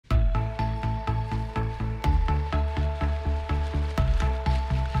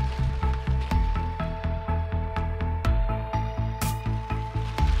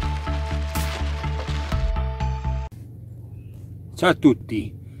Ciao a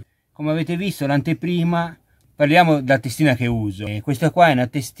tutti, come avete visto l'anteprima parliamo della testina che uso. Questa qua è una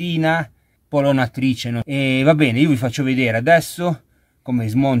testina Spollonatrice, no? E va bene, io vi faccio vedere adesso come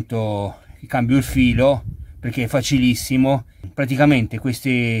smonto, cambio il filo perché è facilissimo. Praticamente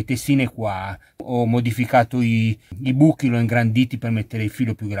queste testine qua ho modificato i buchi, l'ho ingranditi per mettere il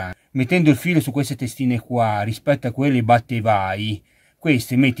filo più grande. Mettendo il filo su queste testine qua rispetto a quelle batte e vai,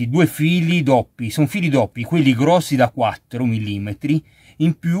 queste metti due fili doppi, sono fili doppi, quelli grossi da 4 mm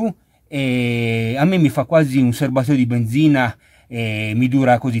in più, a me mi fa quasi un serbatoio di benzina e mi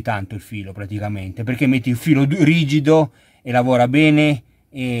dura così tanto il filo praticamente, perché metti il filo rigido e lavora bene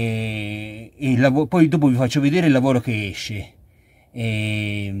poi dopo vi faccio vedere il lavoro che esce.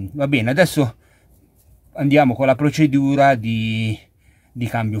 Va bene, adesso andiamo con la procedura di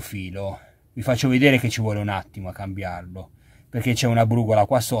cambio filo. Vi faccio vedere che ci vuole un attimo a cambiarlo, perché c'è una brugola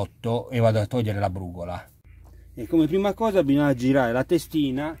qua sotto e vado a togliere la brugola. E come prima cosa bisogna girare la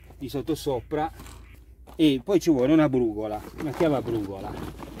testina di sotto sopra e poi ci vuole una brugola, una chiave a brugola.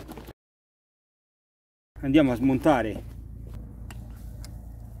 Andiamo a smontare.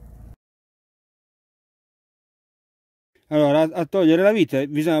 Allora, a togliere la vita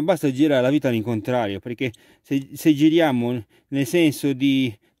basta girare la vita all'incontrario, perché se giriamo nel senso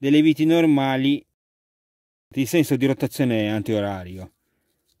delle viti normali, il senso di rotazione è antiorario.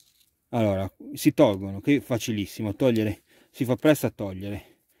 Allora, si tolgono, che è facilissimo, togliere, si fa presto a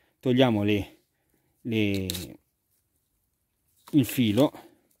togliere. Togliamo il filo,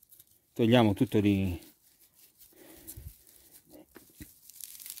 togliamo tutto di...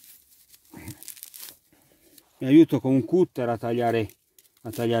 Mi aiuto con un cutter a tagliare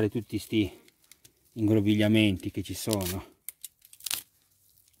tutti sti ingrovigliamenti che ci sono.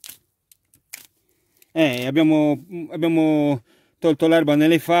 Abbiamo tolto l'erba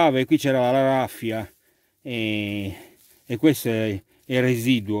nelle fave, qui c'era la raffia e questo è il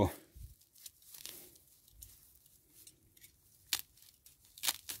residuo.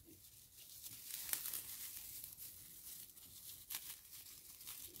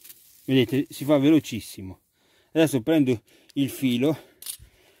 Vedete, si fa velocissimo. Adesso prendo il filo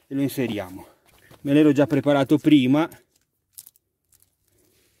e lo inseriamo. Me l'ero già preparato prima.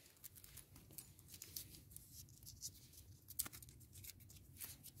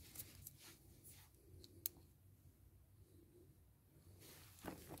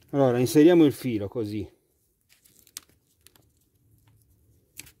 Allora inseriamo il filo così.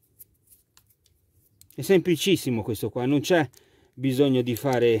 È semplicissimo questo qua, non c'è bisogno di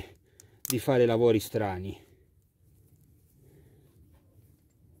fare lavori strani.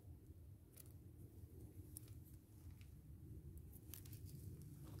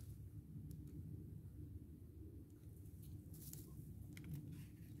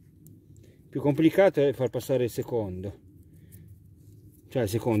 Più complicato è far passare il secondo, cioè il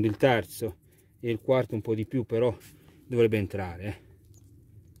secondo, il terzo e il quarto un po' di più, però dovrebbe entrare.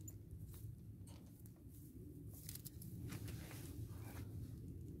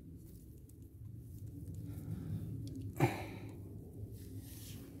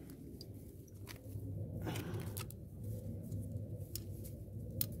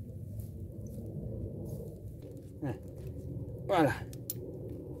 Voilà.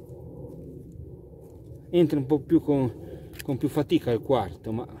 Entra un po' più con più fatica il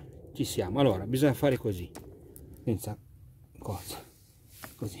quarto, ma ci siamo. Allora bisogna fare così, senza cosa,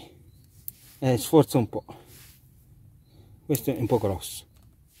 così, sforza un po', questo è un po' grosso.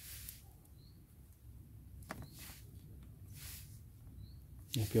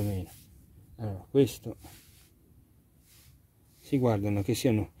 Più o meno. Allora questo si guardano che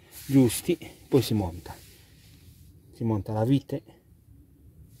siano giusti, poi si monta la vite.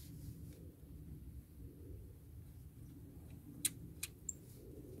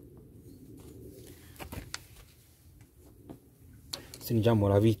 Stringiamo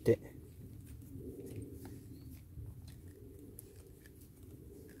la vite.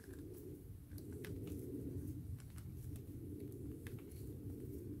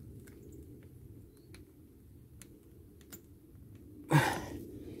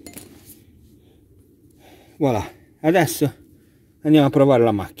 Voilà, adesso andiamo a provare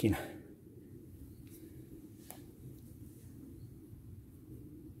la macchina.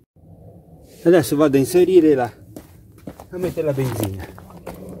 Adesso vado a inserire a mettere la benzina.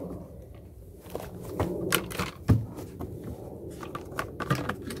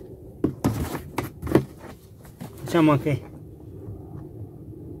 Facciamo anche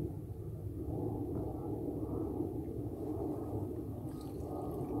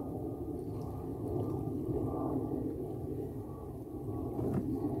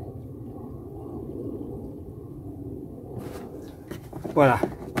Voilà,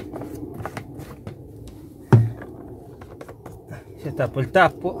 si attappa il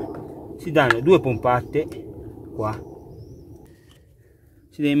tappo, si danno 2 pompate qua,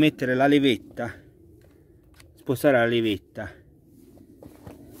 si deve mettere la levetta, spostare la levetta,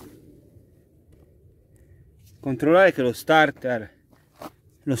 controllare che lo starter,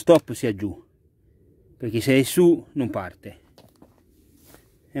 lo stop sia giù, perché se è su non parte,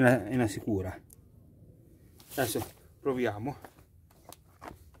 è una sicura. Adesso proviamo.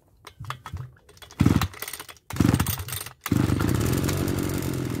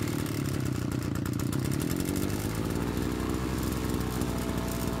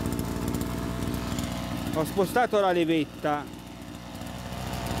 Ho spostato la levetta,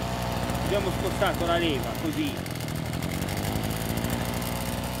 abbiamo spostato la leva così.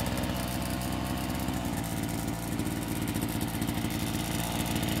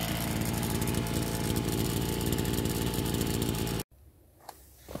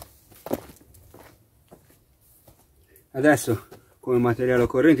 Adesso come materiale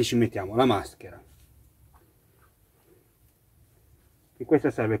corrente ci mettiamo la maschera, e questa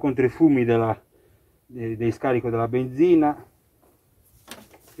serve contro i fumi del scarico della benzina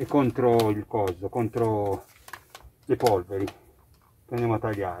e contro il coso, contro le polveri che andiamo a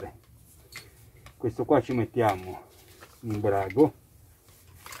tagliare. Questo qua ci mettiamo l'imbrago,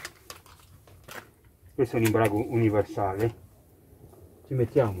 questo è un imbrago universale, ci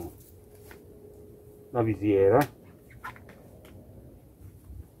mettiamo la visiera,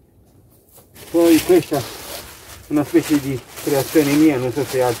 poi questa è una specie di creazione mia, non so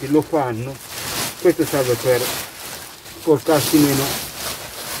se altri lo fanno, questo serve per sporcarsi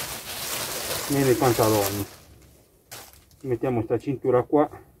meno i pantaloni. Mettiamo questa cintura qua,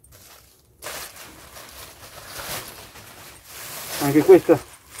 anche questa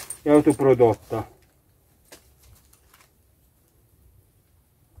è autoprodotta.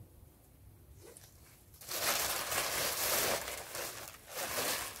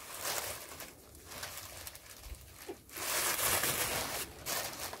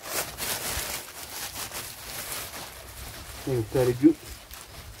 Devo stare giù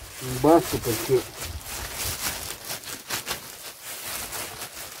in basso perché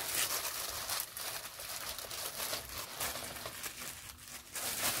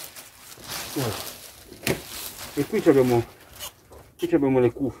e qui abbiamo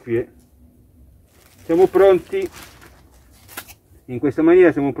le cuffie, siamo pronti, in questa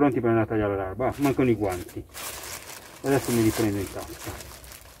maniera siamo pronti per andare a tagliare l'erba. Mancano i guanti, adesso me li prendo in tasca.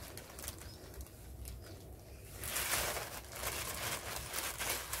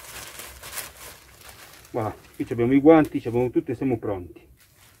 Voilà, qui abbiamo i guanti, abbiamo tutto e siamo pronti.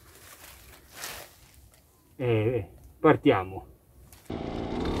 E partiamo.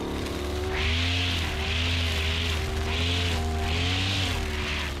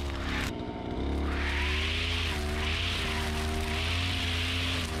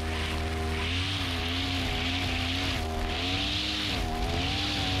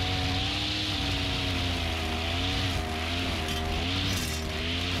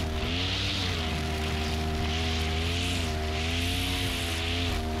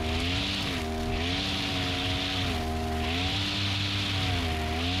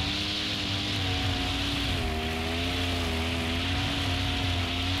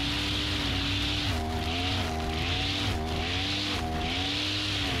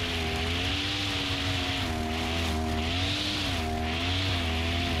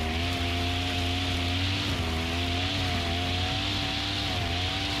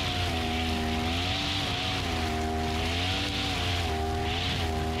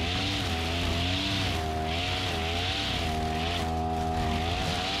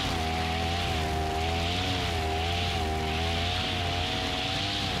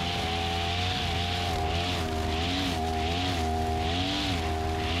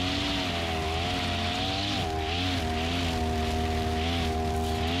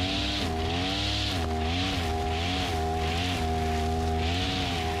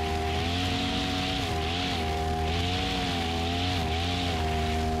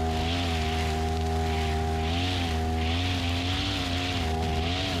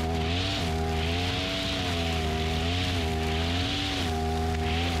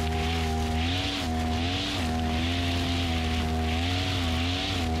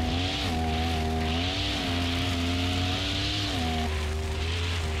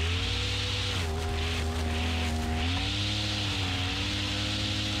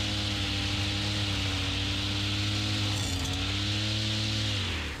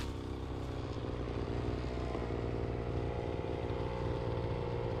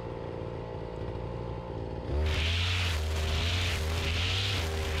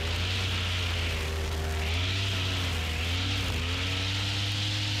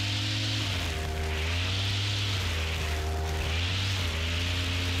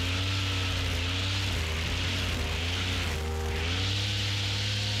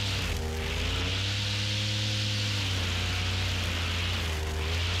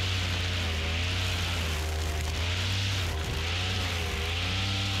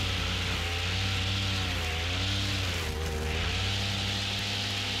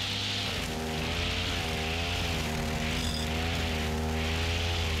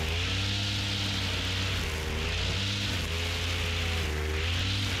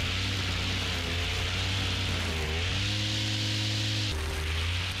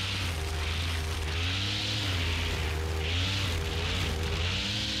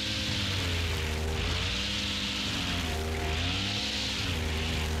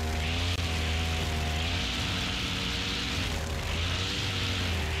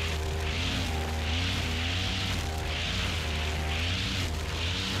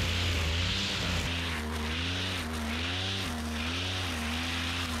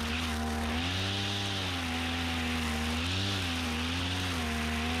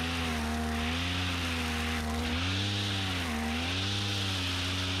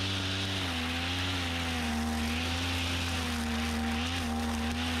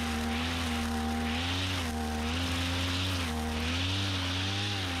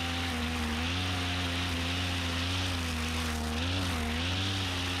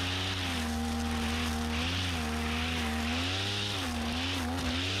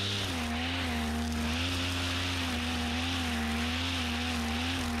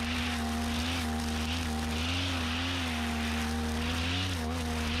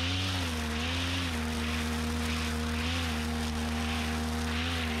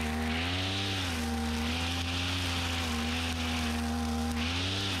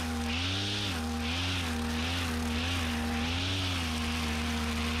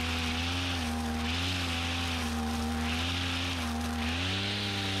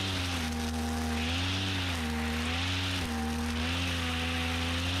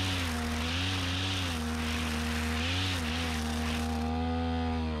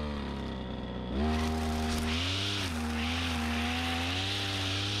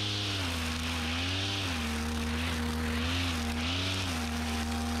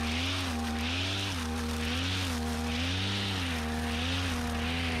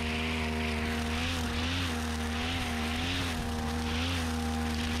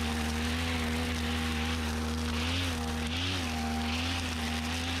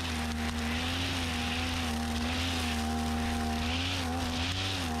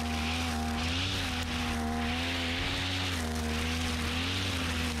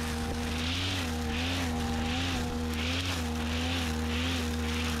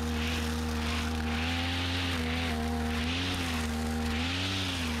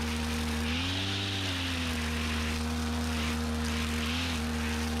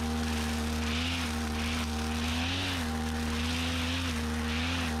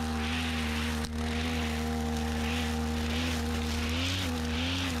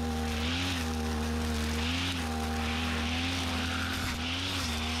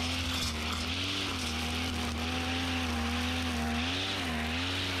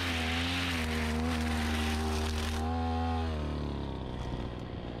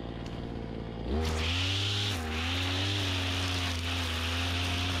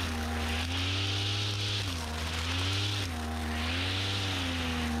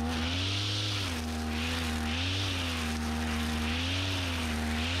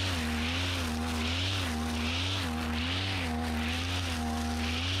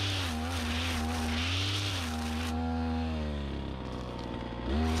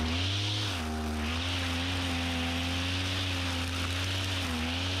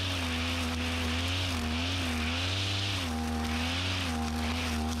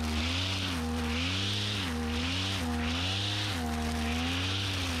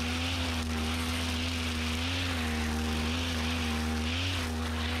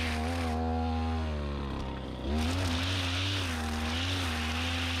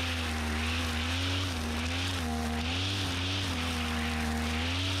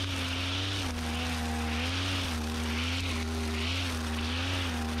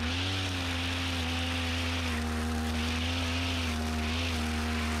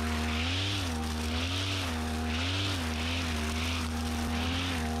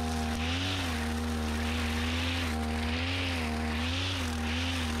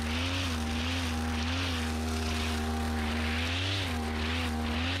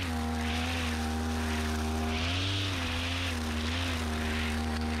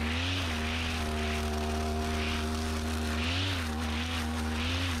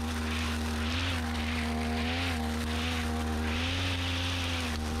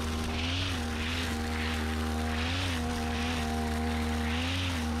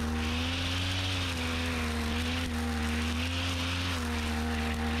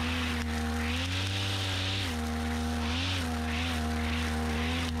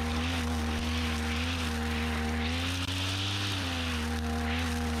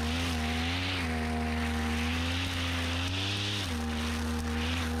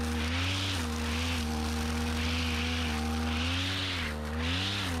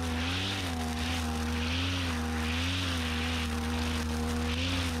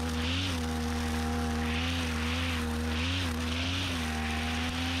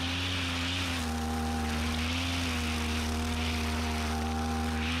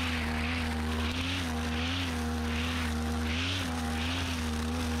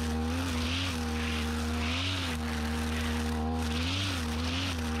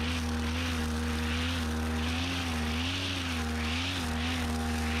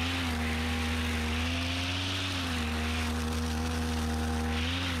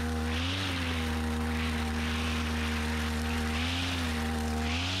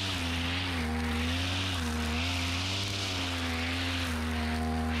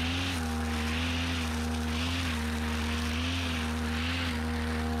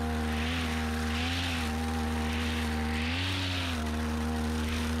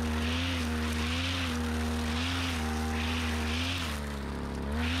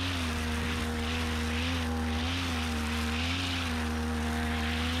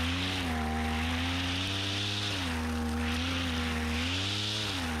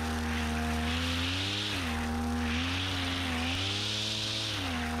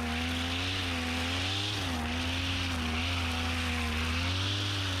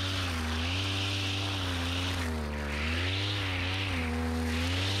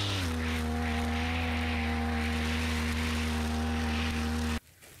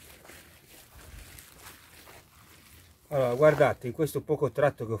 Allora, guardate, in questo poco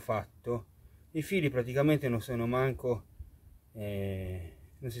tratto che ho fatto, i fili praticamente non sono manco,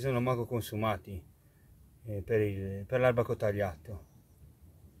 non si sono manco consumati per l'alba che ho tagliato.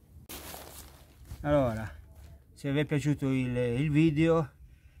 Allora, se vi è piaciuto il video,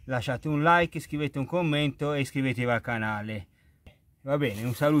 lasciate un like, scrivete un commento e iscrivetevi al canale. Va bene,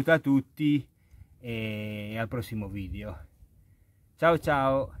 un saluto a tutti e al prossimo video. Ciao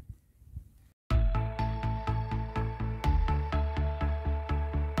ciao!